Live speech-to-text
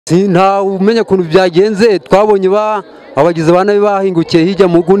bose nta umenya kuntu byagenze. Twabonye abagize bana bahingukiye hirya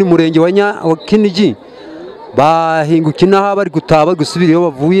mu gundi murenge wa Kinigi, bahingukiye naho bari gutaba gusubira iyo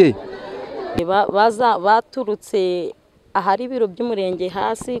bavuye. Baturutse ahari ibiro by'umurenge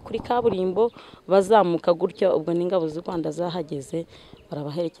hasi kuri kaburimbo bazamuka gutyo, ubwo n'ingabo z'u Rwanda zahageze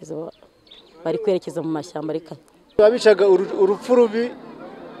barabaherekeza, bari kwerekeza mu mashyamba reka babicaga urupfu rubi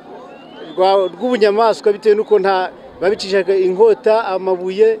rw'ubunyamaswa bitewe nuko babicishaga inkota,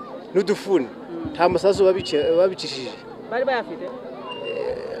 amabuye n'udufuni, nta masasu babicishije. Bari bayafite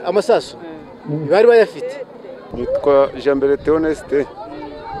amasasu, bari bayafite. Nitwa Jambere Theoneste,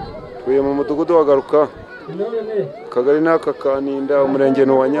 tuye mu mudugudu wa Garuka, kagari n'aka Kaninda, umurenge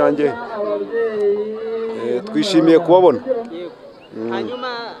wa Nyange. Twishimiye kubabona.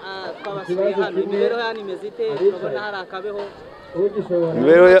 Hanyuma twabasuye hano, imibereho hano imeze ite? Turabona hari akabeho,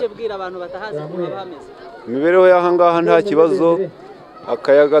 batubwira abantu batahazi kuba bameze. Imibereho y'aha ngaha nta kibazo,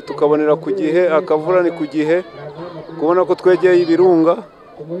 akayaga tukabonera ku gihe, akavura ni ku gihe, kubona ko twegeye ibirunga,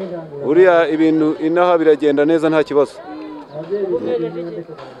 buriya ibintu inaha biragenda neza nta kibazo.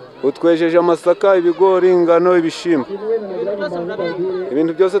 Utwejeje amasaka, ibigori, ingano, ibishimbo,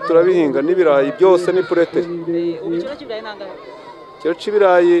 ibintu byose turabihinga, n'ibirayi byose ni purete. Kiro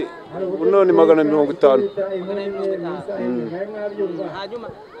c'ibirayi none 150. Hanyuma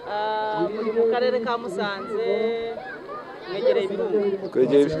mu karere ka Musanze mwegereye ibirunga,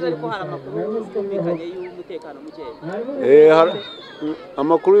 twegereye ariko hari amakuru yumvikanye y'umutekano mukeya.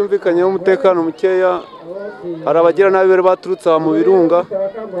 Amakuru yumvikanye y'umutekano mukeya, hari abagira nabi bari baturutse mu birunga,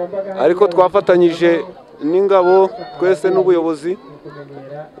 ariko twafatanyije n'ingabo twese n'ubuyobozi,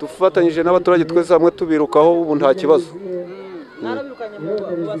 dufatanyije n'abaturage twese hamwe tubirukaho, ubu nta kibazo.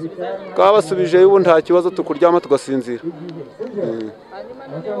 Twabasubije ubu nta kibazo, tukuryama tugasinzira.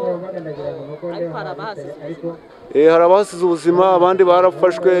 Hari abahasize ubuzima, abandi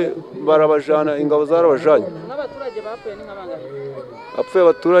barafashwe barabajana, ingabo zarabajanye. Hapfuye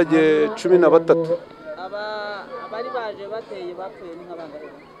abaturage 13.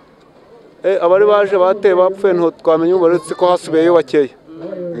 Abari baje bateye bapfuye nto twamenye umubare, uretse ko hasubiyeyo bakeya.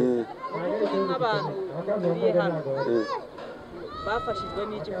 Bafashijwe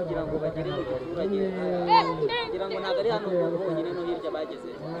n'iki kugira ngo bagere mu giturage, kugira ngo ntabwo ari hano honyine no hirya bageze?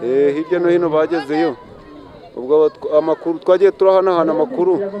 Hirya no hino bagezeyo. Ubwo amakuru twagiye turahanahana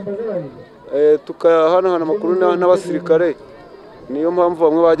amakuru, tukahanahana amakuru n'abasirikare, niyo mpamvu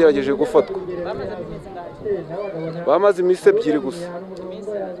bamwe bagerageje gufatwa. Bamaze iminsi 2 gusa.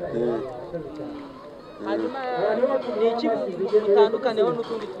 Hanyuma ni iki bitandukaniyeho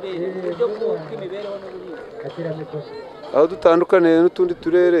n'utundi turere uburyo bw'imibereho n'ubuhinzi? Aho dutandukaniye n'utundi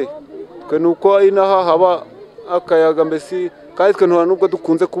turere, twe nuko inaha haba akayaga, mbese kandi twe nubwo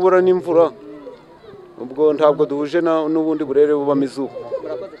dukunze kubura n'imvura, ubwo ntabwo duhuje n'ubundi burere bubamo izuba.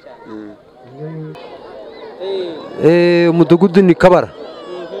 Umudugudu ni Kabara.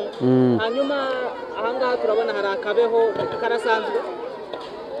 Hanyuma ahangaha turabona hari akabeho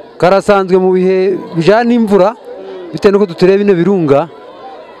karasanzwe mu bihe bijana n'imvura, bitewe nuko dutureba bino birunga,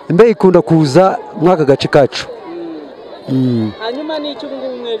 imbe ikunda kuza mwaka gace kacu. Hanyuma ni iki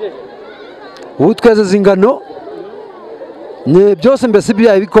ngubu mwejeje? Ubu twezeze ingano, byose mbese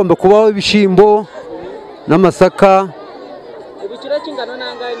bigomba kubaho, ibishimbo n'amasaka. Ikiro cy'ingano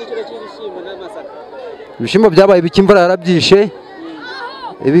nangahe n'ikiro cy'ibishimbo n'amasaka? Ibishimbo byabaye bike, imvura yarabyishe.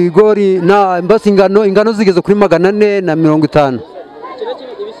 Ibigori mbese ingano zigeze kuri 450.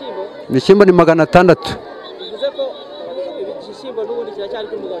 Ibishimbo ni 600. Bivuze ko ibishimbo n'ubundi kiracyari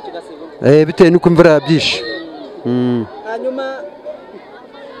ku mugabo kigasiba. Bitewe n'uko imvura yabyishe. Hanyuma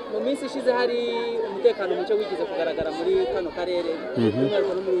mu minsi ishize hari umutekano muke wigeze kugaragara muri kano karere,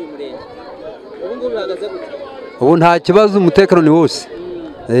 by'umwihariko no muri uyu murenge. Ubu ngubu bihagaze gute? Ubu nta kibazo, umutekano ni wose.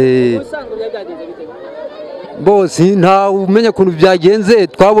 Ubusanzwe byagenze bite? Bose nta umenya kuntu byagenze.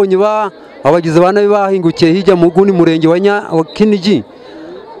 Twabonye abagize bana bahingukiye hirya mu gundi murenge wa Kinigi,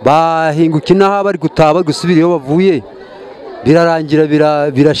 bahingukiye naho bari gutaba gusubira iyo bavuye, birarangira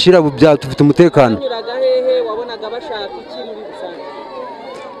birashira, tufite umutekano.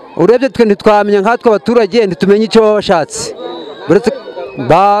 Urebye twe ntitwamenya, nkatwe abaturage ntitumenye icyo baba bashatse,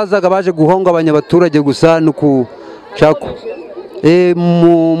 bazaga baje guhungabanya abaturage gusa no kushaka.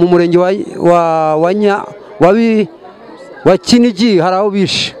 Mu murenge wa Kinigi hari aho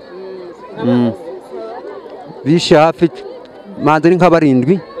bishe, bishe hafi mandari nka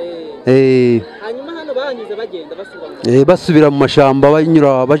 7. Hanyuma hano bahanyuze bagenda basubira mu mashamba,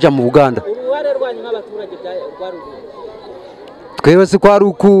 banyura baja mu Buganda. Uruhare rwanyu nk'abaturage rwaruruye? Twebwe se kwari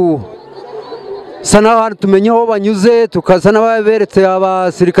sana abantu tumenye aho banyuze, tukaza n'ababeretse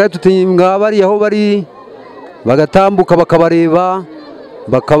abasirikare tutinga bari aho bari, bagatambuka bakabareba,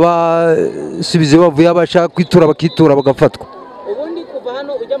 bakabasubiza iyo bavuye, abashaka kwitura bakitura bagafatwa. ubundi kuva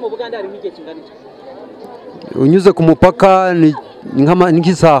hano ujya mu Buganda harimo igihe kingana iki? Unyuze ku mupaka ni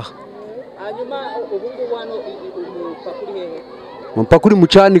nk'isaha. Hanyuma ubu ngubu hano umupaka uri hehe? Umupaka uri mu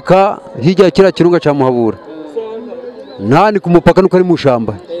Cyanika hirya ya kiriya kirunga cya Muhabura. Nta ni ku mupaka nuko ari mu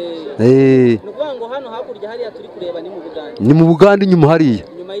ishyamba. Ni ukuvuga ngo hano hakurya hariya turi kureba ni mu Buganda? Ni mu Buganda inyuma hariya.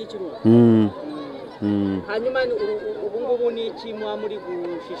 Inyuma y'ikirunga. Hanyuma ubu ngubu ni iki muba muri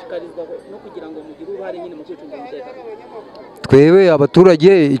gushishikarizwa no kugira ngo mugire uruhare nyine mu kwicungira umutekano? Twewe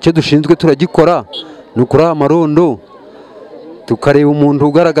abaturage icyo dushinzwe turagikora, ni ukuri amarondo tukareba umuntu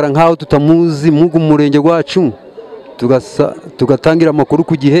ugaragara nk'aho tutamuzi mu murenge wacu, tugatangira amakuru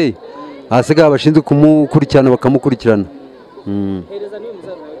ku gihe, ahasigaye abashinzwe kumukurikirana bakamukurikirana. Hereza niyo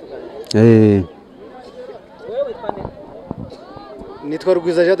musaza nawe tuganira. Wowe witwa nde? Nitwa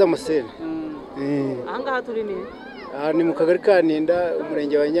Rugwiza Jean Damascene. Aha ngaha turi ni? Aha ni mu kagari ka Ninda,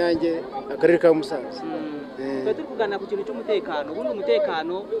 umurenge wa Nyange, akarere ka Musanze. Turi kuganira ku kintu cy'umutekano. Ubundi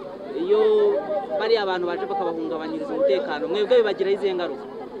umutekano iyo bari abantu baje bakabahungabanyiriza umutekano, mwebwe bibagiraho izihe ngaruka?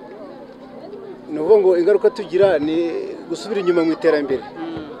 Ni ukuvuga ngo ingaruka tugira ni gusubira inyuma mu iterambere.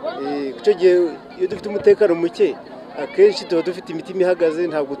 Icyo gihe iyo dufite umutekano muke, akenshi tuba dufite imitima ihagaze,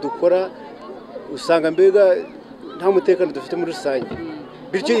 ntabwo dukora, usanga mbega nta mutekano dufite muri rusange,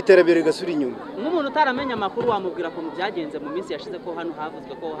 bityo iterambere rigasubira inyuma. Nk'umuntu utaramenya amakuru wamubwira ko byagenze mu minsi yashize ko hano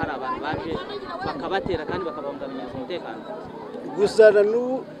havuzwe ko hari abantu baje bakabatera kandi bakabahungabanyiriza umutekano? Gusa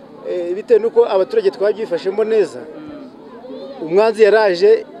n'ubu bitewe n'uko abaturage twabyifashemo neza, umwanzi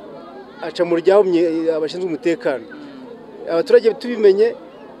yaraje aca mu ryahumye abashinzwe umutekano. Abaturage tubimenye,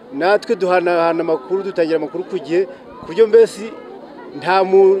 natwe duhanahana amakuru, dutangira amakuru ku gihe, ku buryo mbese nta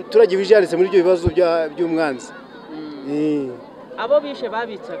muturage wijanitse muri ibyo bibazo by'umwanzi. Abo bishe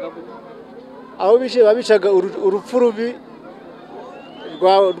babicaga gute? Abo bishe babicaga urupfu rubi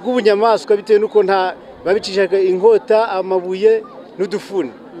rw'ubunyamaswa, bitewe n'uko babicishaga inkota, amabuye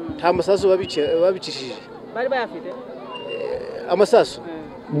n'udufuni, nta masasu babicishije. Bari bayafite? Amasasu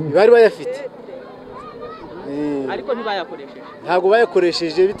bari bayafite, ariko ntibayakoresheje. Ntabwo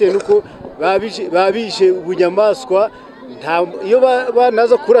bayakoresheje bitewe n'uko babishe ubunyamaswa. Iyo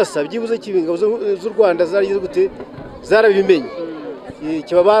banaza kurasa, byibuze ingabo z'u Rwanda zaragize gute, zarabimenye,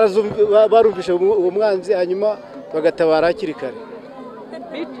 kiba barumvisha uwo mwanzi, hanyuma bagatabara hakiri kare.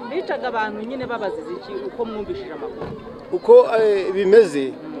 Bicaga abantu nyine babaziza iki, uko mwumvishije amakuru? Uko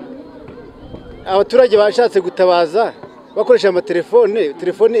bimeze, abaturage bashatse gutabaza bakoresha amatelefone,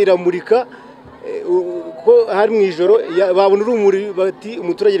 telefone iramurika, ko hari mu ijoro babona urumuri, bati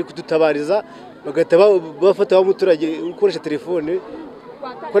umuturage ari kudutabariza, bagahita bafata wa muturage ukoresha telefone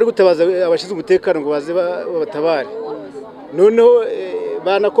ko ari gutabaza abashinzwe umutekano ngo baze babatabare. Noneho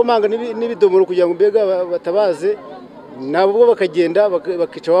banakomanga n'ibidomoro kugira ngo mbega batabaze, nabo bakagenda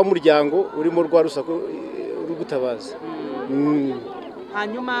bakica wa muryango urimo rwa rusaku uri gutabaza.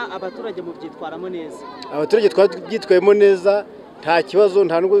 Hanyuma abaturage mubyitwaramo neza? Abaturage twabyitwayemo neza, nta kibazo,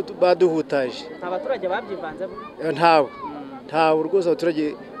 nta nubwo baduhutaje. Abaturage babyivanzemo? Ntawe rwose,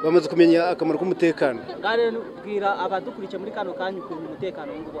 abaturage bamaze kumenya akamaro k'umutekano. Ngare bwira abadukurikiye muri kano kanya ukuntu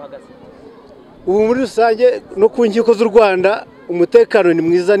umutekano w'ingubu uhagaze. Ubu muri rusange no ku nkiko z'u Rwanda umutekano ni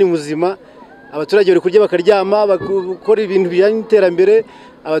mwiza, ni muzima. Abaturage bari kurya bakaryama, bakora ibintu bijyanye n'iterambere,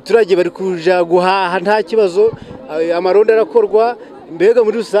 abaturage bari kuja guhaha nta kibazo, amarondo arakorwa, mbega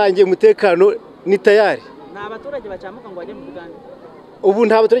muri rusange umutekano ni tayari. Nta baturage bacamuka ngo bajye mu Buganda? Ubu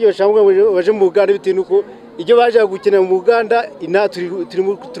nta baturage bacamuka ngo baje mu Buganda, bitewe n'uko ibyo baje gukenera mu Buganda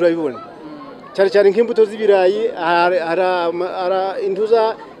turimo turabibona, cyane cyane nk'imbuto z'ibirayi,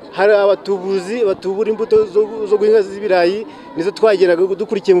 hari abatubuzi batubura imbuto zo guhinga z'ibirayi, nizo twageraga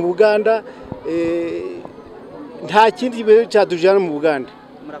dukurikiye mu Buganda. Nta kindi cyadujana mu Buganda.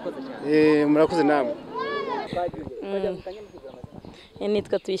 Murakoze namwe.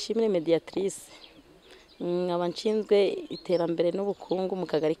 Nitwa Tuyishimire Mediatrice, nkaba nshinzwe iterambere n'ubukungu mu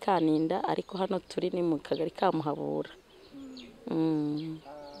kagari ka Ninda, ariko hano turi ni mu kagari ka Muhabura,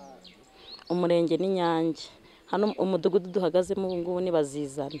 umurenge ni Nyange. Hano umudugudu duhagazemo ubu ngubu ni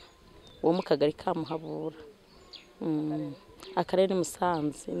Bazizana, wo mu kagari ka Muhabura, akarere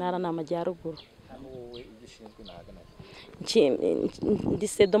Musanze, intara ni Amajyaruguru. Ndi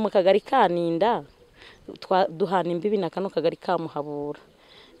sedo mu kagari ka Ninda, duhana imbibi na kano kagari ka Muhabura.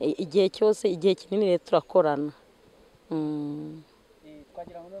 Igihe cyose, igihe kinini rero turakorana.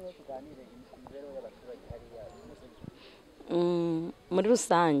 Muri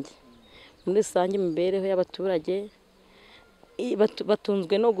rusange imibereho y'abaturage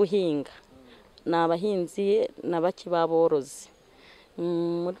batunzwe no guhinga, ni abahinzi na bake b'aborozi.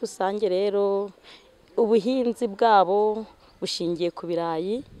 Muri rusange rero ubuhinzi bwabo bushingiye ku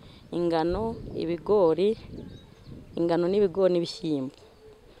birayi, ingano, ibigori, ingano n'ibigori n'ibishyimbo.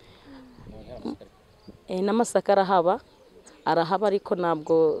 N'amasaka arahaba ariko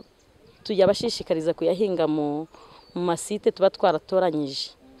ntabwo tuyabashishikariza kuyahinga mu masite tuba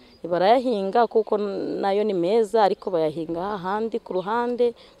twaratoranyije. Barayahinga kuko nayo ni meza, ariko bayahinga ahandi ku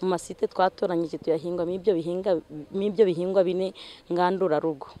ruhande mu masite twatoranyije tuyahinga m'ibyo bihingwa bine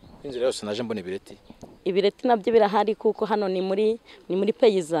ngandurarugo. Inzira yose naje mbona ibireti. Ibireti nabyo birahari kuko hano ni muri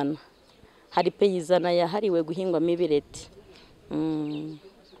peyizana. Hari peyizana yahariwe guhingwamo ibireti.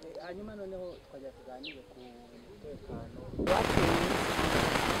 Hanyuma noneho twajya tuganire ku mutekano.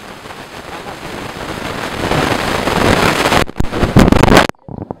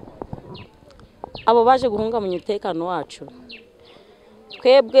 Abo baje guhungabanya umutekano wacu,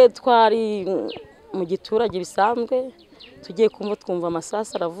 twebwe twari mu giturage bisanzwe, tugiye twumva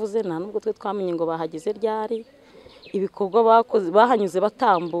amasasu aravuze, nta nubwo twe twamenye ngo bahageze ryari. Ibikorwa bahanyuze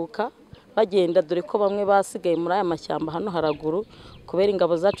batambuka bagenda, dore ko bamwe basigaye muri aya mashyamba hano haraguru kubera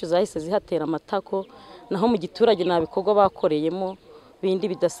ingabo zacu zahise zihatera amatako. Naho mu giturage nta bikorwa bakoreyemo bindi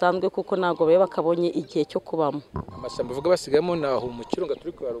bidasanzwe kuko ntabwo babe bakabonye igihe cyo kubamo. Amashyamba uvuga basigayemo naho mu kirunga turi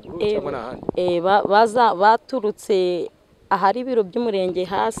ku haruguru cyangwa n'ahandi? Baturutse ahari ibiro by'umurenge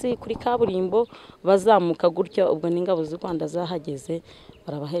hasi kuri kaburimbo bazamuka gutya, ubwo n'ingabo z'u Rwanda zahageze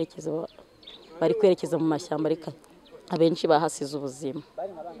barabaherekeza, bari kwerekeza mu mashyamba, ariko abenshi bahasize ubuzima.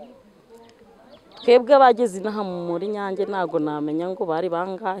 Twebwe bageze inaha muri Nyange ntabwo namenya ngo bari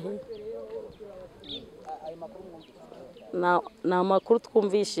bangahe. Ni amakuru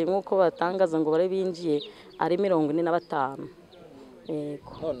twumvise nk'uko batangaza ngo bari binjiye ari 45.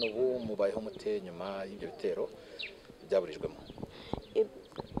 Yego. None ubu mubayeho mute nyuma y'ibyo bitero byaburijwemo?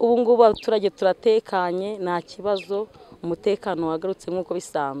 Ubu ngubu abaturage turatekanye, nta kibazo, umutekano wagarutse nk'uko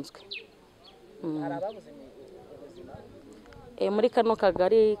bisanzwe. Muri kano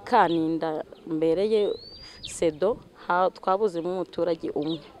kagari Kaninda mbereye Sedo twabuzemo umuturage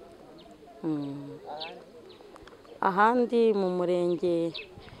umwe. Ahandi mu murenge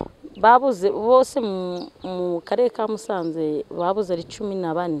babuze bose, mu karere ka Musanze babuze ari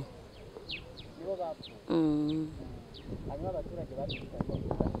 14.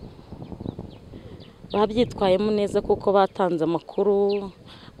 Babyitwayemo neza kuko batanze amakuru,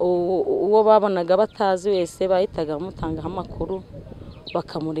 uwo babonaga batazi wese bahitaga bamutangaho amakuru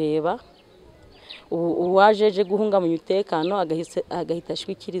bakamureba. Uwajeje guhungabanya umutekano agahita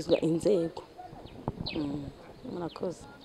ashyikirizwa inzego. Murakoze.